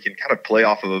intersection where we can kind of play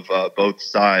off of both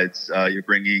sides. You're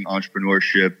bringing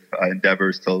entrepreneurship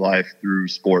endeavors to life through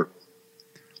sport.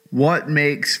 What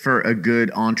makes for a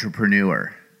good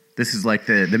entrepreneur? This is like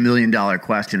the $1 million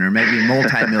question, or maybe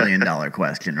multi-million dollar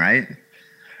question, right?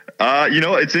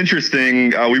 It's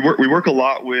interesting. We work a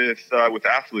lot with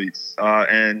athletes,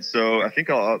 and so I think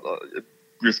I'll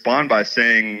respond by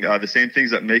saying the same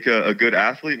things that make a good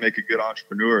athlete make a good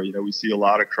entrepreneur. We see a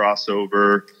lot of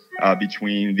crossover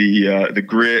between the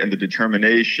grit and the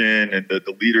determination and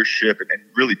the leadership and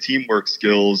really teamwork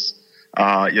skills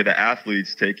the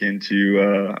athletes take into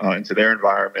their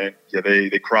environment.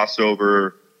 They cross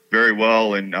over very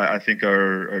well, and I think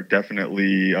are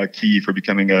definitely key for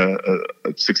becoming a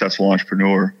successful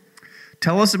entrepreneur.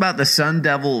 Tell us about the Sun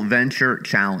Devil Venture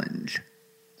Challenge.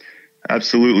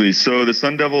 Absolutely. So the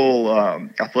Sun Devil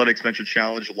Athletics Venture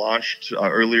Challenge launched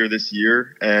earlier this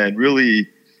year, and really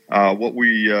what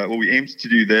we aim to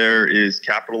do there is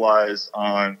capitalize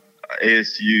on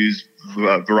ASU's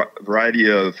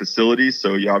variety of facilities.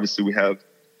 So obviously we have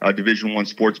a Division I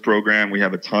sports program. We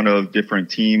have a ton of different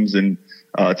teams and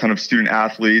a ton of student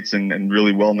athletes and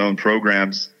really well-known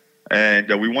programs. And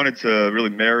we wanted to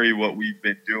really marry what we've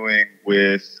been doing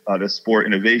with the sport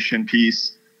innovation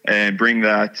piece and bring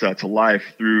that to life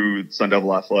through Sun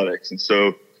Devil Athletics. And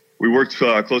so we worked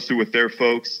closely with their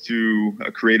folks to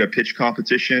create a pitch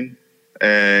competition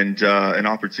and an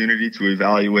opportunity to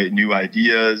evaluate new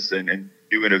ideas and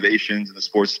new innovations in the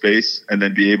sports space, and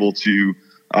then be able to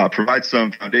provide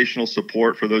some foundational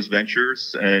support for those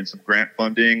ventures and some grant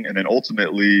funding, and then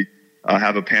ultimately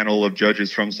have a panel of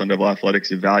judges from Sun Devil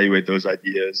Athletics evaluate those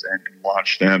ideas and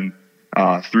launch them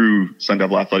through Sun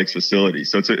Devil Athletics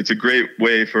facilities. So it's a great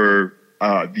way for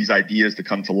these ideas to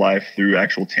come to life through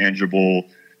actual tangible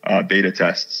beta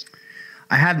tests.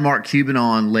 I had Mark Cuban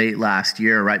on late last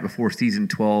year, right before season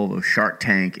 12 of Shark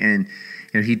Tank, and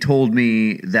he told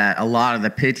me that a lot of the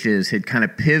pitches had kind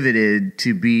of pivoted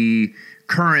to be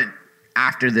current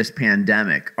after this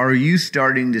pandemic. Are you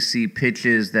starting to see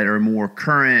pitches that are more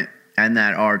current and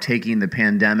that are taking the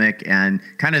pandemic and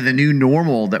kind of the new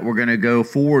normal that we're going to go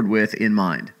forward with in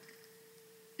mind?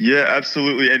 Yeah,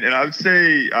 absolutely. And I would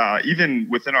say even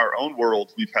within our own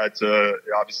world, we've had to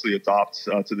obviously adopt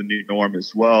to the new norm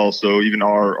as well. So even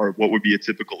our what would be a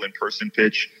typical in-person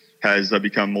pitch has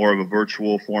become more of a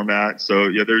virtual format.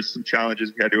 So there's some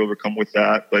challenges we had to overcome with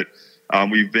that, but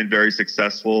we've been very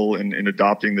successful in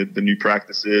adopting the new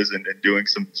practices and doing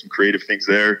some creative things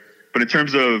there. But in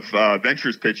terms of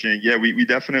ventures pitching, we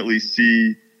definitely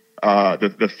see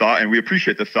the thought, and we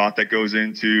appreciate the thought that goes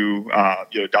into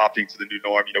adopting to the new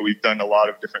norm. We've done a lot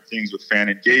of different things with fan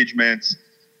engagements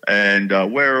and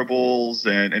wearables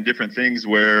and different things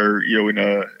where in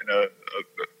a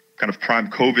kind of prime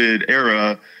COVID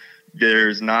era,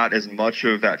 there's not as much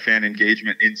of that fan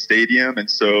engagement in stadium. And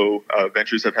so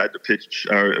ventures have had to pitch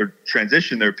or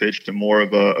transition their pitch to more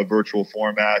of a virtual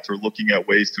format, or looking at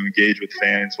ways to engage with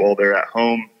fans while they're at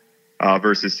home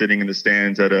versus sitting in the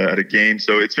stands at a game.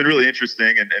 So it's been really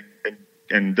interesting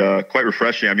and quite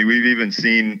refreshing. I mean, we've even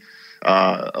seen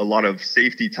a lot of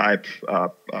safety type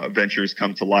ventures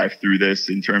come to life through this,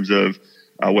 in terms of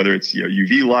whether it's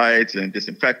UV lights and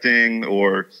disinfecting,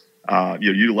 or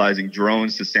utilizing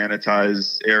drones to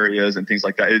sanitize areas and things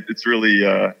like that. It's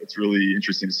really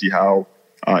interesting to see how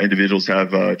individuals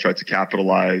have tried to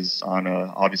capitalize on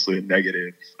obviously a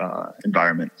negative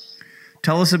environment.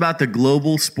 Tell us about the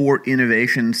Global Sport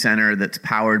Innovation Center that's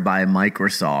powered by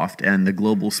Microsoft and the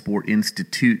Global Sport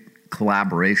Institute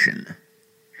collaboration.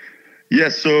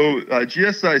 Yes, so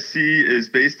GSIC is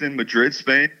based in Madrid,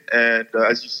 Spain, and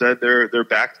as you said, they're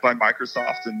backed by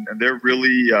Microsoft, and they're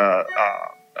really a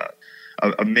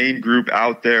main group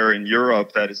out there in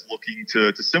Europe that is looking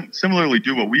to similarly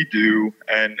do what we do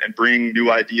and bring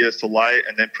new ideas to light,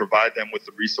 and then provide them with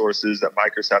the resources that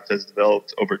Microsoft has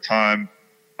developed over time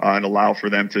and allow for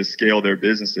them to scale their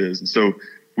businesses. And so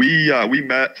we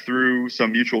met through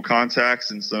some mutual contacts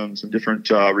and some different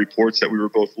reports that we were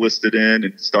both listed in,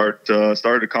 and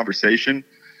started a conversation.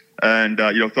 And,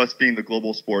 us being the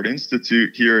Global Sport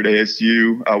Institute here at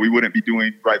ASU, we wouldn't be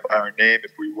doing right by our name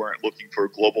if we weren't looking for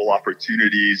global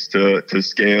opportunities to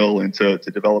scale and to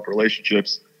develop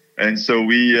relationships. And so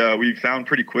we found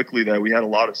pretty quickly that we had a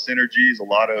lot of synergies, a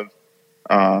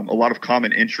lot of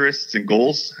common interests and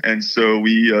goals. And so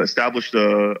we established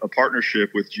a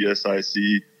partnership with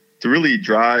GSIC to really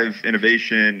drive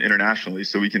innovation internationally,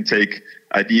 so we can take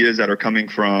ideas that are coming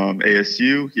from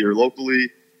ASU here locally,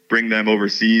 bring them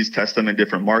overseas, test them in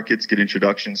different markets, get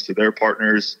introductions to their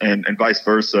partners, and vice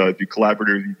versa, do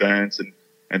collaborative events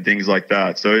and things like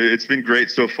that. So it's been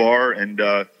great so far, and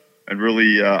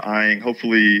really eyeing,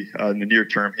 hopefully in the near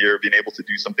term here, being able to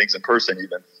do some things in person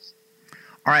even.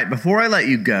 All right, before I let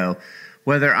you go,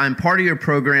 whether I'm part of your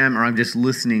program or I'm just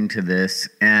listening to this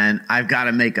and I've got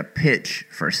to make a pitch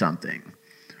for something,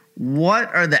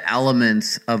 what are the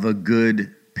elements of a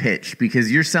good pitch?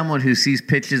 Because you're someone who sees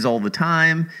pitches all the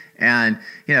time, and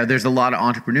there's a lot of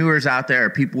entrepreneurs out there,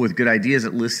 or people with good ideas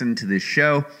that listen to this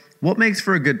show. What makes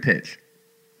for a good pitch?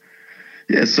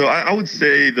 Yeah, so I would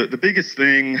say the biggest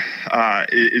thing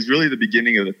is really the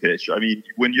beginning of the pitch. I mean,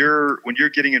 when you're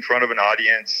getting in front of an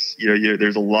audience,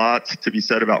 there's a lot to be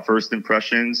said about first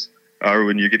impressions. Or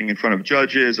when you're getting in front of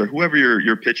judges or whoever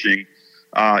you're pitching,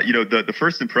 the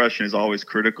first impression is always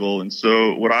critical. And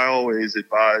so what I always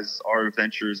advise our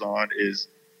ventures on is,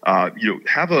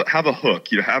 have a hook.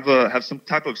 Have some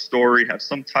type of story, have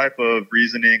some type of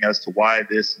reasoning as to why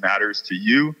this matters to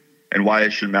you and why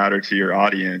it should matter to your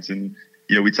audience. And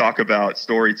we talk about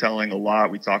storytelling a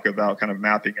lot. We talk about kind of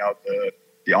mapping out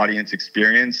the audience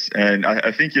experience. And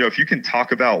I think, if you can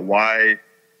talk about why,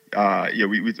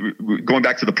 we going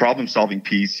back to the problem solving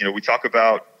piece, we talk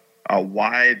about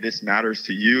why this matters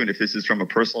to you. And if this is from a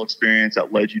personal experience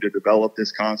that led you to develop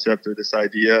this concept or this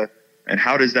idea, and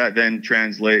how does that then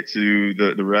translate to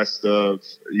the rest of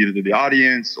either the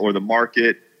audience or the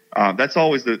market? That's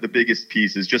always the biggest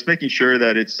piece, is just making sure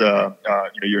that it's,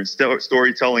 you're in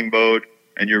storytelling mode,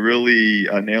 and you're really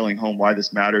nailing home why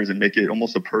this matters, and make it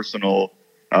almost a personal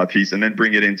piece, and then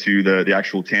bring it into the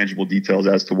actual tangible details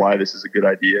as to why this is a good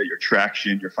idea, your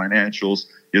traction, your financials.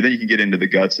 Then you can get into the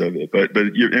guts of it. But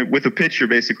with a pitch, you're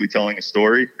basically telling a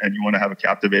story, and you want to have a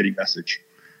captivating message.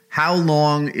 How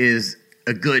long is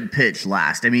a good pitch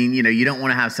last? I mean, you don't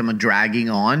want to have someone dragging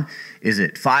on. Is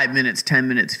it 5 minutes, 10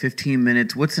 minutes, 15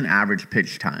 minutes? What's an average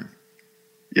pitch time?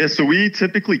 Yeah, so we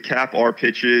typically cap our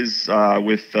pitches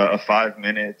with a 5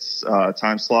 minutes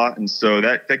time slot. And so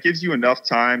that gives you enough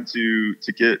time to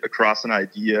get across an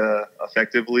idea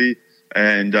effectively.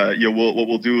 And what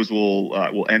we'll do is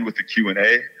we'll end with the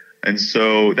Q&A. And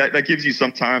so that gives you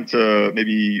some time to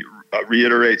maybe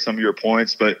reiterate some of your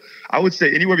points. But I would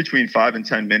say anywhere between 5 and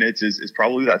 10 minutes is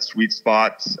probably that sweet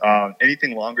spot.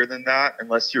 Anything longer than that,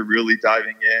 unless you're really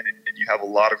diving in and you have a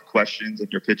lot of questions and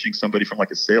you're pitching somebody from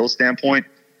like a sales standpoint,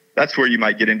 that's where you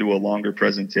might get into a longer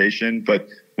presentation. But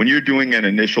when you're doing an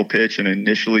initial pitch and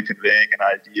initially conveying an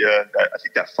idea, I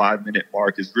think that 5 minute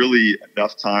mark is really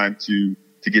enough time to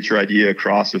get your idea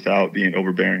across without being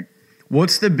overbearing.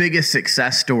 What's the biggest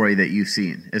success story that you've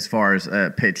seen as far as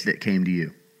a pitch that came to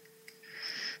you?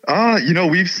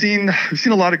 We've seen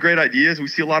a lot of great ideas. We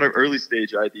see a lot of early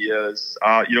stage ideas.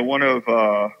 One of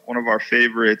our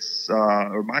favorites,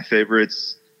 or my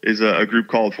favorites, is a group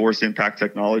called Force Impact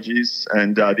Technologies.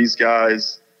 And these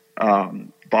guys,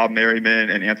 Bob Merriman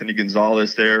and Anthony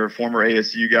Gonzalez, they're former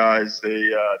ASU guys.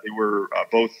 They were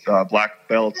both black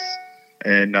belts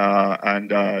and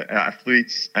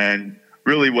athletes. And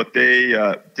really what they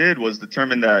did was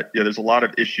determine that there's a lot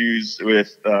of issues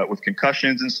with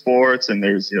concussions in sports, and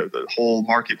there's the whole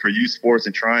market for youth sports,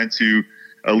 and trying to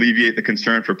alleviate the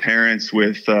concern for parents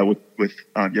with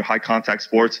high contact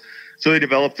sports. So they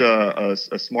developed a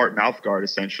smart mouth guard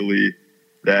essentially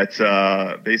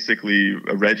that basically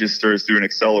registers through an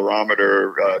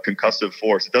accelerometer concussive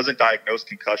force. It doesn't diagnose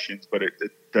concussions, but it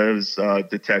does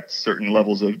detect certain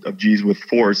levels of G's with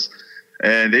force.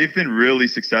 And they've been really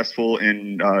successful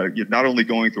in not only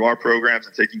going through our programs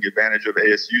and taking advantage of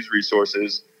ASU's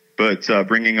resources, but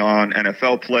bringing on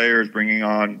NFL players, bringing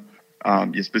on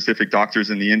specific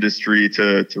doctors in the industry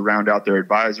to round out their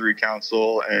advisory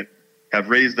council, and have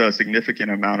raised a significant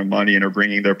amount of money and are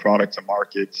bringing their product to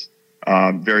market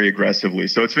very aggressively.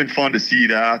 So it's been fun to see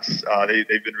that.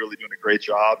 They've been really doing a great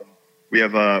job. And we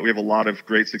have a lot of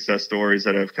great success stories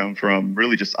that have come from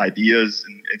really just ideas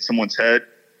in someone's head,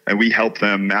 and we help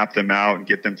them map them out and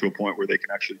get them to a point where they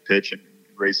can actually pitch and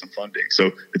raise some funding.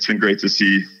 So it's been great to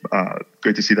see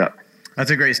that.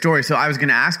 That's a great story. So I was going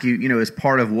to ask you, as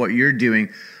part of what you're doing,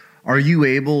 are you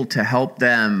able to help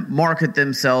them market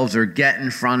themselves or get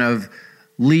in front of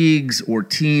leagues or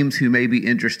teams who may be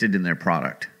interested in their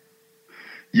product?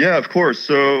 Yeah, of course.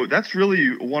 So that's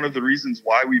really one of the reasons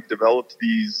why we've developed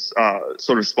these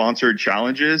sort of sponsored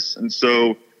challenges. And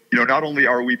so, not only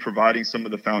are we providing some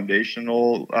of the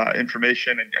foundational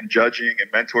information and judging and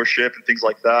mentorship and things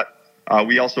like that,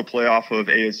 we also play off of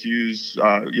ASU's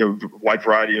wide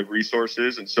variety of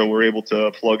resources. And so we're able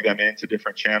to plug them into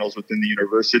different channels within the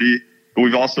university. But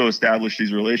we've also established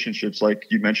these relationships, like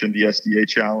you mentioned, the SDA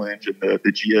Challenge and the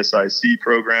GSIC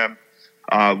program.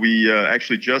 We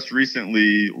actually just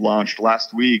recently launched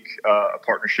last week a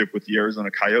partnership with the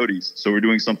Arizona Coyotes. So we're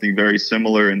doing something very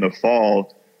similar in the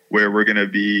fall, where we're going to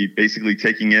be basically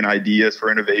taking in ideas for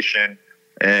innovation.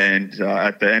 And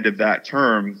at the end of that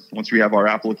term, once we have our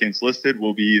applicants listed,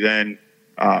 we'll be then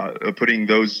putting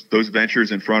those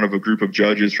ventures in front of a group of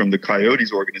judges from the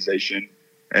Coyotes organization,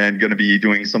 and going to be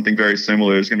doing something very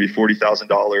similar. There's going to be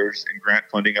 $40,000 in grant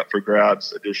funding up for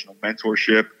grabs, additional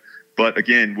mentorship. But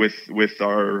again, with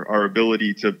our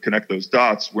ability to connect those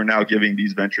dots, we're now giving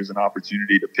these ventures an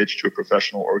opportunity to pitch to a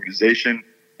professional organization.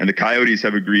 And the Coyotes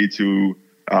have agreed to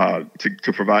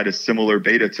provide a similar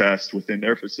beta test within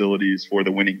their facilities for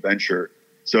the winning venture.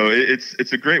 So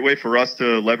it's a great way for us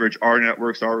to leverage our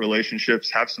networks, our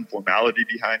relationships, have some formality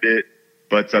behind it,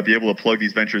 but be able to plug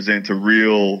these ventures into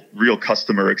real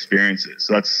customer experiences.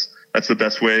 So that's the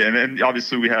best way. And then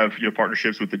obviously we have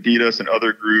partnerships with Adidas and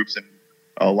other groups, and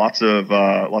lots of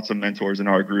mentors in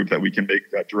our group that we can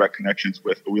make direct connections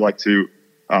with. But we like to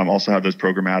also have those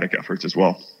programmatic efforts as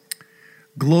well.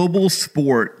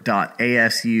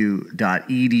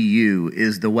 Globalsport.asu.edu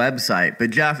is the website. But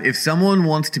Jeff, if someone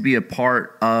wants to be a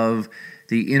part of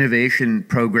the innovation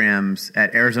programs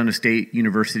at Arizona State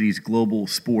University's Global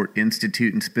Sport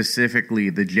Institute, and specifically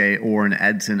the J. Orrin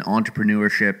Edson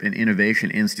Entrepreneurship and Innovation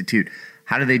Institute,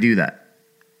 how do they do that?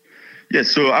 Yeah,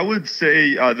 so I would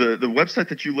say the website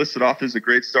that you listed off is a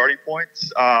great starting point.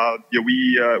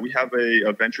 We have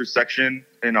a venture section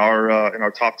in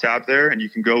our top tab there, and you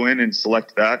can go in and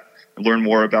select that and learn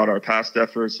more about our past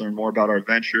efforts, learn more about our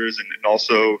ventures, and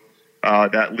also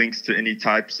that links to any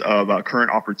types of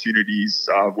current opportunities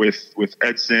with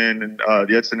Edson and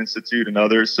the Edson Institute and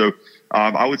others. So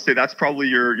I would say that's probably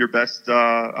your best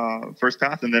first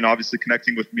path, and then obviously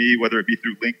connecting with me, whether it be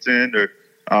through LinkedIn or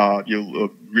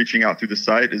reaching out through the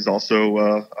site, is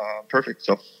also perfect.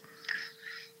 So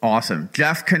awesome.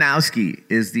 Jeff Kanowski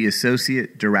is the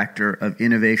Associate Director of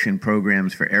Innovation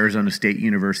Programs for Arizona State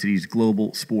University's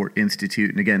Global Sport Institute,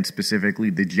 and again, specifically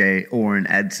the J. Orrin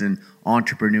Edson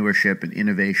Entrepreneurship and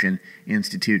Innovation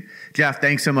Institute. Jeff,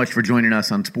 thanks so much for joining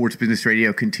us on Sports Business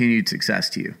Radio. Continued success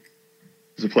to you.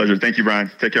 It's a pleasure. Thank you,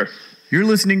 Brian. Take care. You're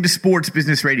listening to Sports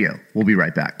Business Radio. We'll be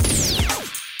right back.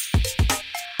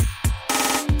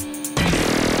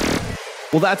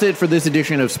 Well, that's it for this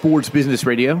edition of Sports Business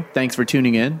Radio. Thanks for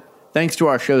tuning in. Thanks to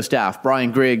our show staff,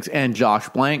 Brian Griggs and Josh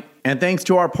Blank. And thanks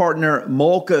to our partner,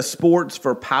 Molka Sports,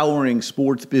 for powering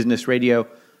Sports Business Radio.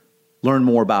 Learn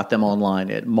more about them online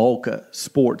at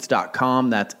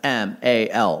molkasports.com. That's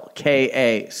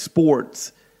MALKA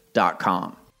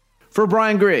sports.com. For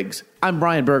Brian Griggs, I'm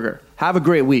Brian Berger. Have a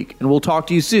great week, and we'll talk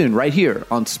to you soon right here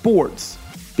on Sports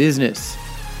Business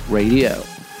Radio.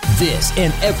 This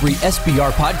and every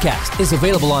SBR podcast is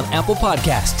available on Apple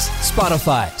Podcasts,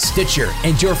 Spotify, Stitcher,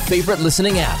 and your favorite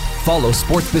listening app. Follow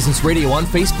Sports Business Radio on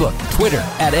Facebook, Twitter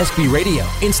at SB Radio,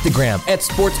 Instagram at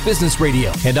Sports Business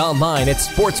Radio, and online at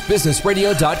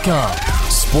sportsbusinessradio.com.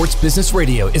 Sports Business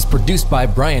Radio is produced by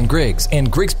Brian Griggs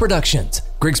and Griggs Productions,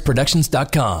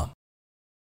 griggsproductions.com.